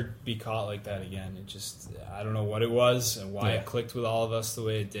never be caught like that again. It just, I don't know what it was and why it clicked with all of us the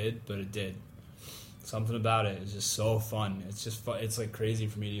way it did, but it did. Something about it is just so fun. It's just fun. It's like crazy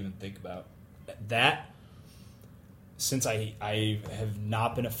for me to even think about that. Since I have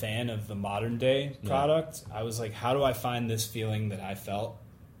not been a fan of the modern day product, I was like, how do I find this feeling that I felt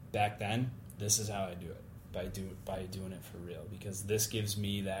back then? This is how I do it. By doing it for real, because this gives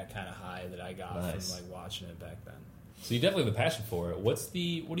me that kind of high that I got from like watching it back then. So you definitely have a passion for it. What do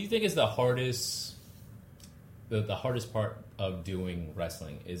you think is the hardest part of doing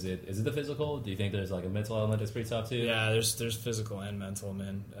wrestling? Is it the physical? Do you think there's like a mental element that's pretty tough too? Yeah, there's physical and mental,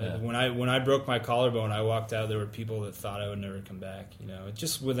 man. Yeah. When I broke my collarbone, I walked out. There were people that thought I would never come back. You know,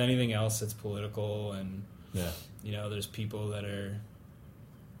 just with anything else that's political, and you know, there's people that are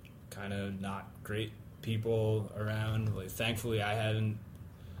kind of not great people around. Like, thankfully, I haven't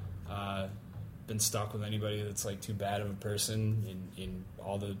been stuck with anybody that's like too bad of a person in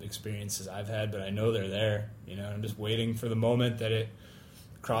all the experiences I've had, but I know they're there. You know, I'm just waiting for the moment that it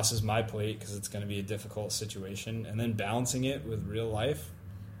crosses my plate, because it's going to be a difficult situation, and then balancing it with real life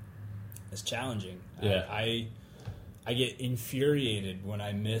is challenging. Yeah. I get infuriated when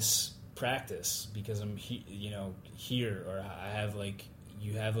I miss practice because I'm here, or I have like.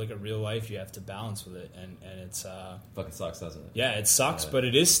 You have like a real life you have to balance with it, and it's fucking sucks, doesn't it? Yeah, it sucks, but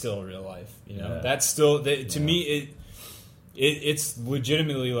it is still real life. You know, that's still to me. It's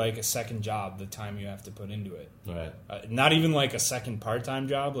legitimately like a second job, the time you have to put into it. Right. Not even like a second part-time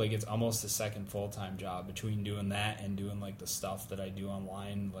job. Like, it's almost a second full-time job between doing that and doing, like, the stuff that I do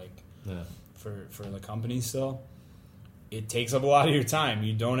online, like, for the company still. It takes up a lot of your time.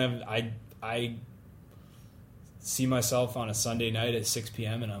 You don't have... I see myself on a Sunday night at 6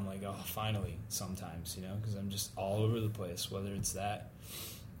 p.m. and I'm like, oh, finally, sometimes, you know, because I'm just all over the place, whether it's that.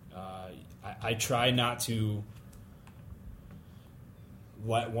 I try not to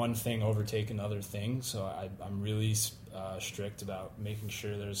let one thing overtake another thing, so I'm really strict about making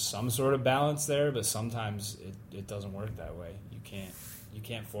sure there's some sort of balance there, but sometimes it doesn't work that way. You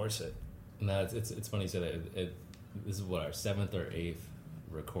can't force it. No, it's funny you say that. This is what, our 7th or 8th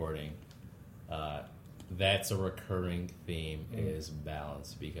recording. That's a recurring theme, is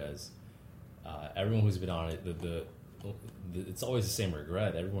balance, because everyone who's been on it, it's always the same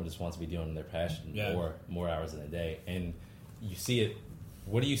regret. Everyone just wants to be doing their passion more hours in a day, and you see it.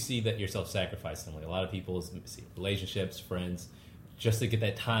 What do you see that you're self-sacrificing? Like, a lot of people see relationships, friends, just to get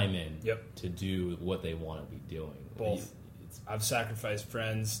that time in to do what they want to be doing. Both. I've sacrificed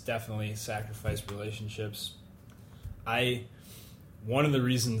friends, definitely sacrificed relationships. One of the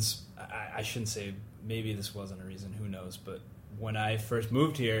reasons, I shouldn't say, maybe this wasn't a reason, who knows, but when I first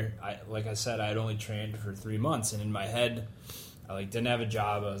moved here, like I said, I had only trained for 3 months, and in my head, I didn't have a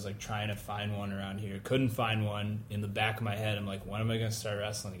job. I was trying to find one around here. Couldn't find one. In the back of my head, I'm like, when am I going to start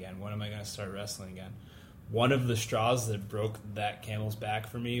wrestling again? When am I going to start wrestling again? One of the straws that broke that camel's back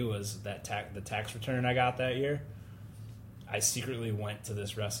for me was the tax return I got that year. I secretly went to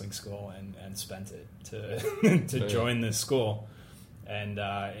this wrestling school and spent it to join this school, and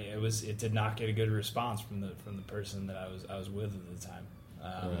it did not get a good response from the person that I was with at the time.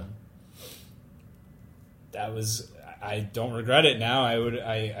 That was. I don't regret it now.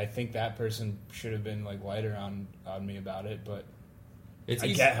 I think that person should have been lighter on me about it, but I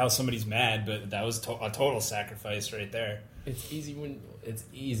get how somebody's mad, but that was a total sacrifice right there. It's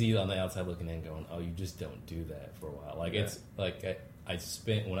easy on the outside looking in, going, "Oh, you just don't do that for a while." It's I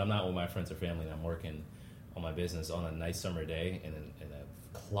spent, when I'm not with my friends or family and I'm working on my business on a nice summer day in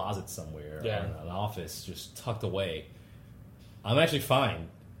a closet somewhere or in an office just tucked away, I'm actually fine.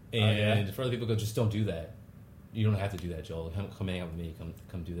 And for other people, go, just don't do that. You don't have to do that, Joel. Come hang out with me.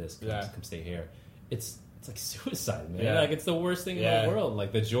 Come do this. Come stay here. It's like suicide, man. Yeah. It's the worst thing in the world.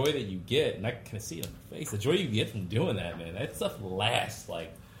 The joy that you get, and I can see it on your face. The joy you get from doing that, man. That stuff lasts.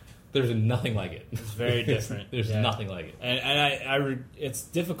 There's nothing like it. It's very different. There's nothing like it. And it's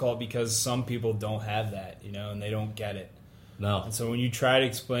difficult because some people don't have that, and they don't get it. No. And so when you try to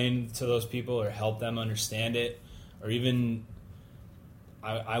explain to those people or help them understand it, or even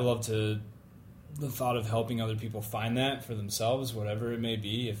I love the thought of helping other people find that for themselves, whatever it may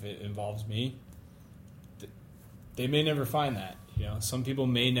be, if it involves me, they may never find that. Some people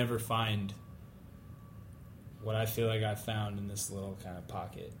may never find what I feel like I found in this little kind of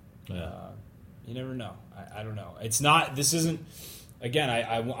pocket. Yeah. You never know. I don't know. This isn't, again,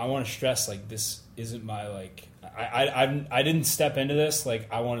 I want to stress, this isn't my, I didn't step into this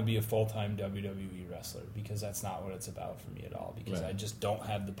I want to be a full-time WWE wrestler, because that's not what it's about for me at all, because I just don't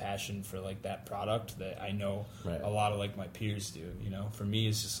have the passion for that product that I know a lot of my peers do. For me,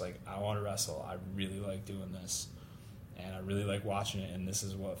 it's just I want to wrestle. I really like doing this, and I really like watching it, and this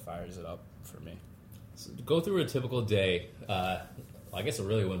is what fires it up for me. So to go through a typical day, I guess it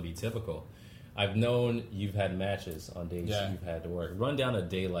really wouldn't be typical. I've known you've had matches on days you've had to work. Run down a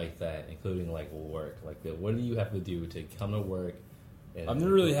day like that, including work. What do you have to do to come to work? I've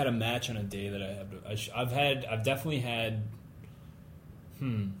never really had a match on a day that I have to. I've definitely had.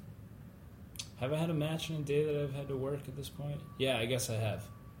 Have I had a match on a day that I've had to work at this point? Yeah, I guess I have.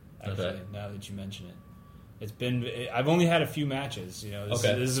 Actually, now that you mention it, I've only had a few matches. This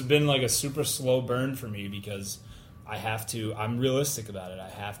has been a super slow burn for me, because I'm realistic about it. I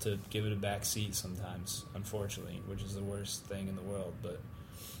have to give it a back seat sometimes, unfortunately, which is the worst thing in the world, but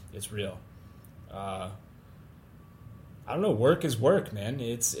it's real. I don't know. Work is work, man.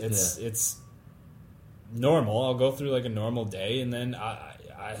 It's normal. I'll go through a normal day, and then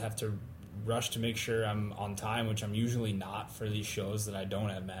I have to rush to make sure I'm on time, which I'm usually not for these shows that I don't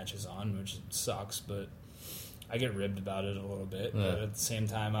have matches on, which sucks, but I get ribbed about it a little bit. But at the same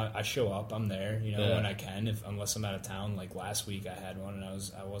time, I show up. I'm there, when I can, unless I'm out of town. Last week I had one and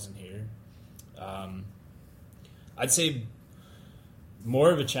I wasn't here. I'd say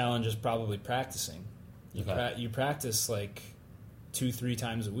more of a challenge is probably practicing. You practice 2-3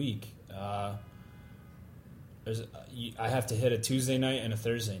 times a week. I have to hit a Tuesday night and a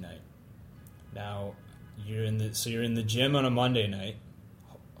Thursday night. Now you're in the gym on a Monday night,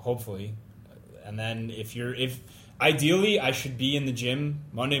 hopefully, and then if ideally, I should be in the gym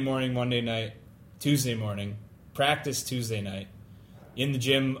Monday morning, Monday night, Tuesday morning, practice Tuesday night, in the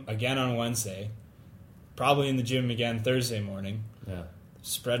gym again on Wednesday, probably in the gym again Thursday morning,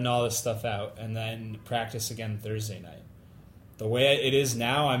 spreading all this stuff out, and then practice again Thursday night. The way it is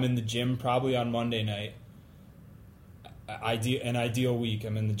now, I'm in the gym probably on Monday night. An ideal week,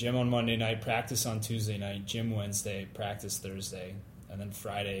 I'm in the gym on Monday night, practice on Tuesday night, gym Wednesday, practice Thursday, and then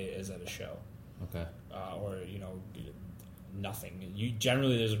Friday is at a show. Okay. Or nothing.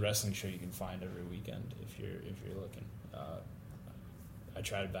 Generally there's a wrestling show you can find every weekend if you're looking. I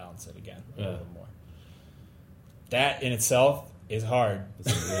try to balance it again a little more. That in itself is hard.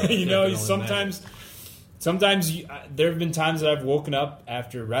 Sometimes there have been times that I've woken up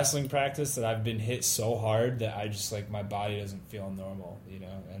after wrestling practice that I've been hit so hard that I just my body doesn't feel normal,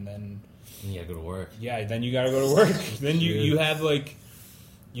 and then you gotta go to work. Yeah, then you gotta go to work. Then you have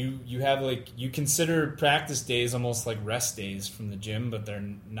you consider practice days almost like rest days from the gym, but they're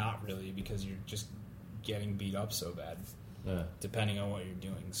not really because you're just getting beat up so bad. Yeah. Depending on what you're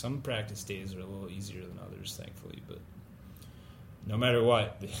doing, some practice days are a little easier than others, thankfully. But no matter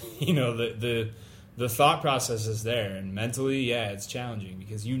what, the thought process is there, and mentally, it's challenging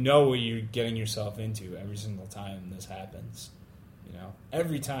because you know what you're getting yourself into every single time this happens.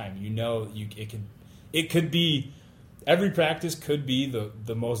 Every time it could be every practice could be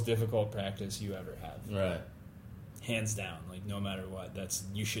the most difficult practice you ever have. Right, hands down. No matter what,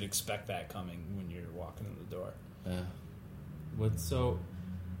 you should expect that coming when you're walking in the door. Yeah.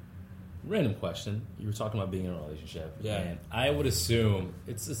 Random question. You were talking about being in a relationship. Yeah. And I would assume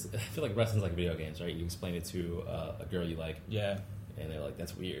I feel like wrestling's like video games, right? You explain it to a girl you like. Yeah. And they're like,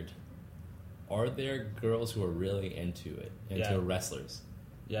 that's weird. Are there girls who are really into wrestlers?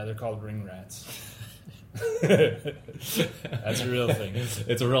 Yeah, they're called ring rats. That's a real thing.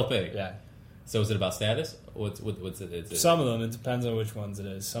 It's a real thing. Yeah. So is it about status? What's it? Some of them, it depends on which ones it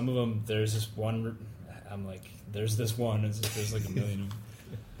is. Some of them, there's this one. I'm like, there's this one. There's like a million.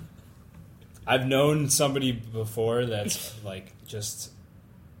 I've known somebody before that's just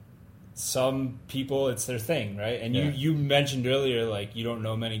some people, it's their thing, right? And you mentioned earlier, you don't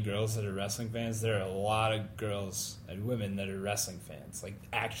know many girls that are wrestling fans. There are a lot of girls and women that are wrestling fans,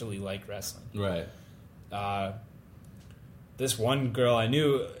 actually like wrestling. Right. This one girl I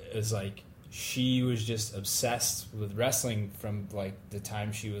knew is she was just obsessed with wrestling from the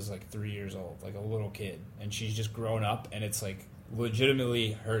time she was 3 years old, a little kid, and she's just grown up, and it's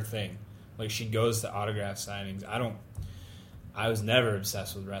legitimately her thing. She goes to autograph signings. I was never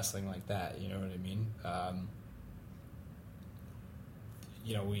obsessed with wrestling like that. You know what I mean?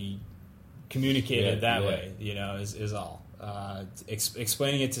 We communicated that way. Is all.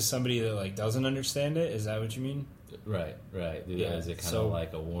 Explaining it to somebody that doesn't understand it. Is that what you mean? Right. Yeah. Is it kind of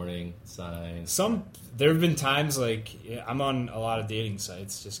like a warning sign? There have been times I'm on a lot of dating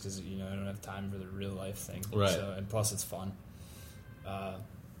sites just because I don't have time for the real life thing. Right. And plus it's fun.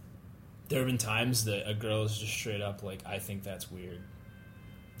 There have been times that a girl is just straight up I think that's weird.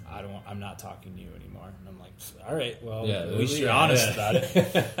 I'm not talking to you anymore. And I'm like, all right, well, at least you're honest about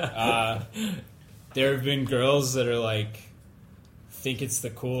it. There have been girls that are think it's the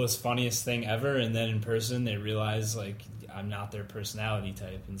coolest, funniest thing ever, and then in person they realize I'm not their personality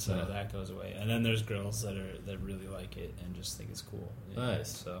type, and so that goes away. And then there's girls that really like it and just think it's cool. Nice.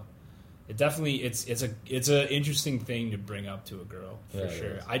 So it definitely it's an interesting thing to bring up to a girl for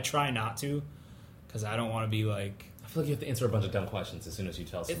sure. I try not to because I don't want to be I feel like you have to answer a bunch of dumb questions as soon as you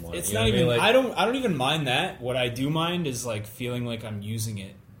tell someone. It's not even. I don't even mind that. What I do mind is feeling like I'm using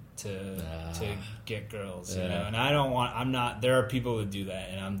it to get girls. Yeah. And I don't want. I'm not. There are people that do that,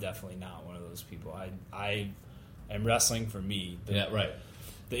 and I'm definitely not one of those people. I am wrestling for me. Right.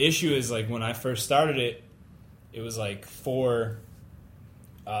 The issue is when I first started it, it was for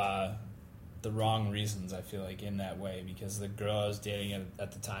the wrong reasons. I feel in that way because the girl I was dating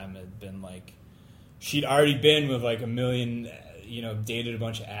at the time had been she'd already been with a million, dated a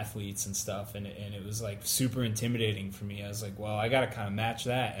bunch of athletes and stuff, and it was super intimidating for me. I was well, I got to kind of match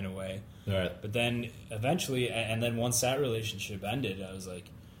that in a way. Right. But then eventually, and then once that relationship ended, I was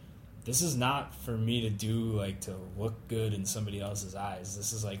this is not for me to do to look good in somebody else's eyes.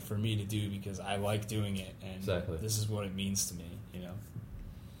 This is for me to do because I like doing it, and this is what it means to me.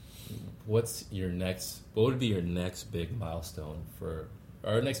 What would be your next big milestone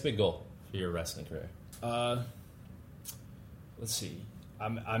or next big goal for your wrestling career? Let's see.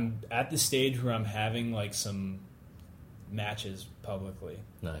 I'm at the stage where I'm having some matches publicly.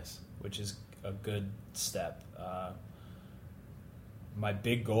 Nice. Which is a good step. My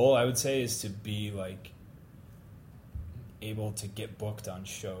big goal, I would say, is to be able to get booked on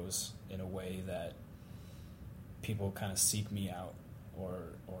shows in a way that people kind of seek me out or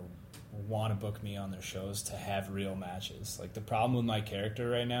want to book me on their shows to have real matches. Like, the problem with my character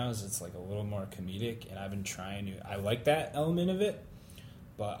right now is it's like a little more comedic, and I've been trying to. I like that element of it,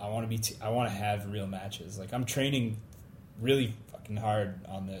 but I want to have real matches. Like, I'm training really fucking hard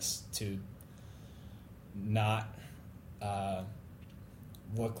on this to not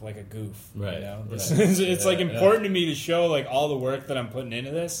look like a goof. Right. You know? Right. It's like important to me to show like all the work that I'm putting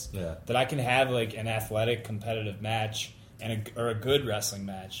into this. Yeah. That I can have like an athletic competitive match or a good wrestling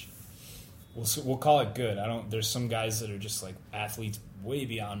match. We'll call it good. There's some guys that are just like athletes way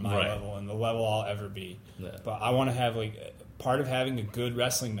beyond my level and the level I'll ever be. Yeah. But I want to have like part of having a good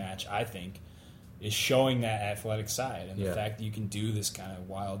wrestling match, I think, is showing that athletic side and the fact that you can do this kind of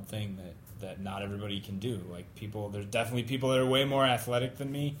wild thing that not everybody can do. Like, there's definitely people that are way more athletic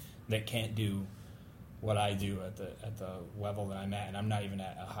than me that can't do what I do at the level that I'm at, and I'm not even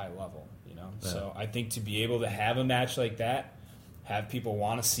at a high level, you know. Yeah. So I think to be able to have a match like that, have people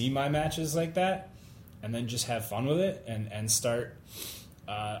want to see my matches like that, and then just have fun with it and start.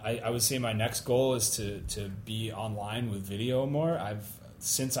 I would say my next goal is to be online with video more.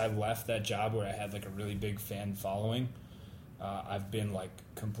 Since I left that job where I had like a really big fan following, I've been like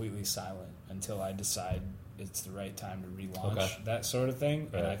completely silent until I decide it's the right time to relaunch that sort of thing.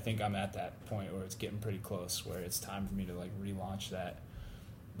 Right. And I think I'm at that point where it's getting pretty close, where it's time for me to like relaunch that,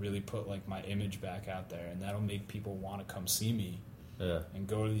 really put like my image back out there, and that'll make people want to come see me and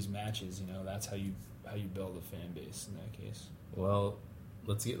go to these matches. You know, that's how you build a fan base in that case. Well,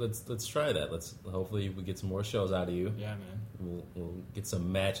 let's try that. Hopefully we get some more shows out of you. Yeah, man. We'll get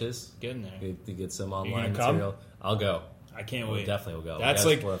some matches. Get in there. Get some online material. I'll go. I can't wait. Definitely will go. That's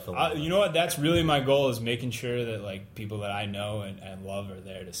like, you know what? That's really my goal, is making sure that like people that I know and love are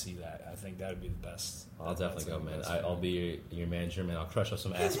there to see that. I think that would be the best. I'll definitely go, man. I'll be your manager, man. I'll crush up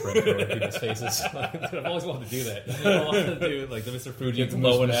some aspirin for people's faces. I've always wanted to do that. I wanted to do like the Mr. Fuji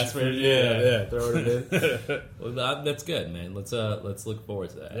low and aspirin. Yeah. Throw it in. Well, that's good, man. Let's look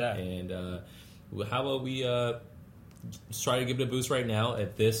forward to that. Yeah. And how about we try to give it a boost right now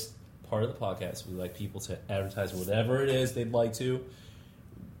at this part of the podcast. We like people to advertise whatever it is they'd like to.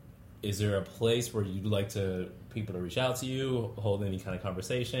 Is there a place where you'd like people to reach out to you, hold any kind of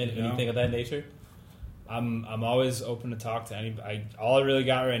conversation, anything of that nature? I'm always open to talk to anybody. All I really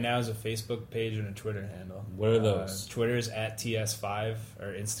got right now is a Facebook page and a Twitter handle. What are those? Twitter is @TS5,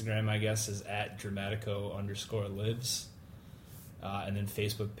 or Instagram, I guess, is @Dramatico_lives. And then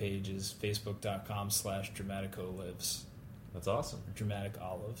Facebook page is facebook.com/DramaticoLives. That's awesome. Or Dramatic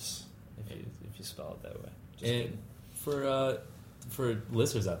Olives, if you spell it that way. And for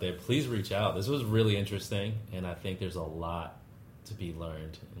listeners out there, please reach out. This was really interesting, and I think there's a lot to be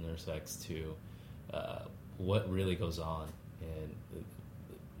learned in respects to what really goes on, and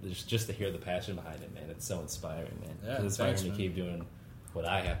just to hear the passion behind it, man. It's so inspiring, man. Yeah, it's inspiring to keep doing what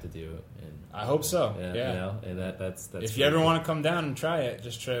I have to do, and I hope so. Yeah. You know, and that's. If you ever want to come down and try it,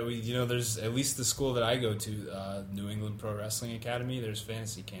 just try it. There's at least the school that I go to, New England Pro Wrestling Academy. There's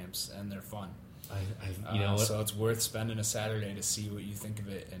fantasy camps, and they're fun. So it's worth spending a Saturday to see what you think of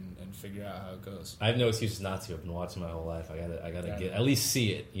it and figure out how it goes. I have no excuses not to. I've been watching my whole life. I gotta get at least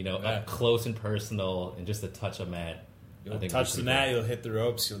see it, up close and personal, and just to touch a mat. You'll touch the mat, you'll hit the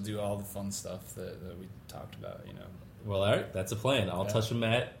ropes, you'll do all the fun stuff that we talked about. Well, all right, that's a plan. I'll touch the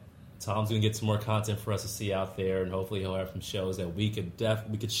mat. Tom's gonna get some more content for us to see out there, and hopefully he'll have some shows that we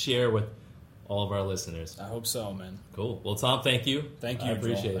could share with all of our listeners. I hope so, man. Cool. Well, Tom, thank you. Thank you, I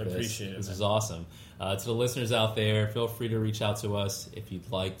appreciate Joel. this. I appreciate it. This is awesome. To the listeners out there, feel free to reach out to us if you'd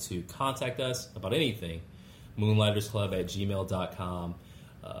like to contact us about anything. moonlightersclub@gmail.com,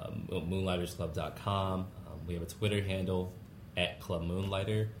 moonlightersclub.com. We have a Twitter handle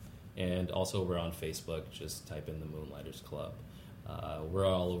 @ClubMoonlighter, and also we're on Facebook. Just type in the Moonlighters Club. We're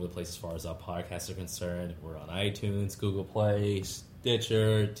all over the place as far as our podcasts are concerned. We're on iTunes, Google Play,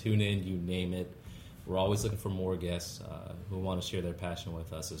 Stitcher, TuneIn, you name it. We're always looking for more guests who want to share their passion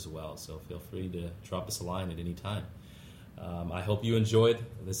with us as well. So feel free to drop us a line at any time. I hope you enjoyed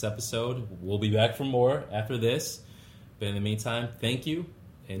this episode. We'll be back for more after this. But in the meantime, thank you,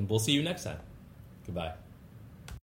 and we'll see you next time. Goodbye.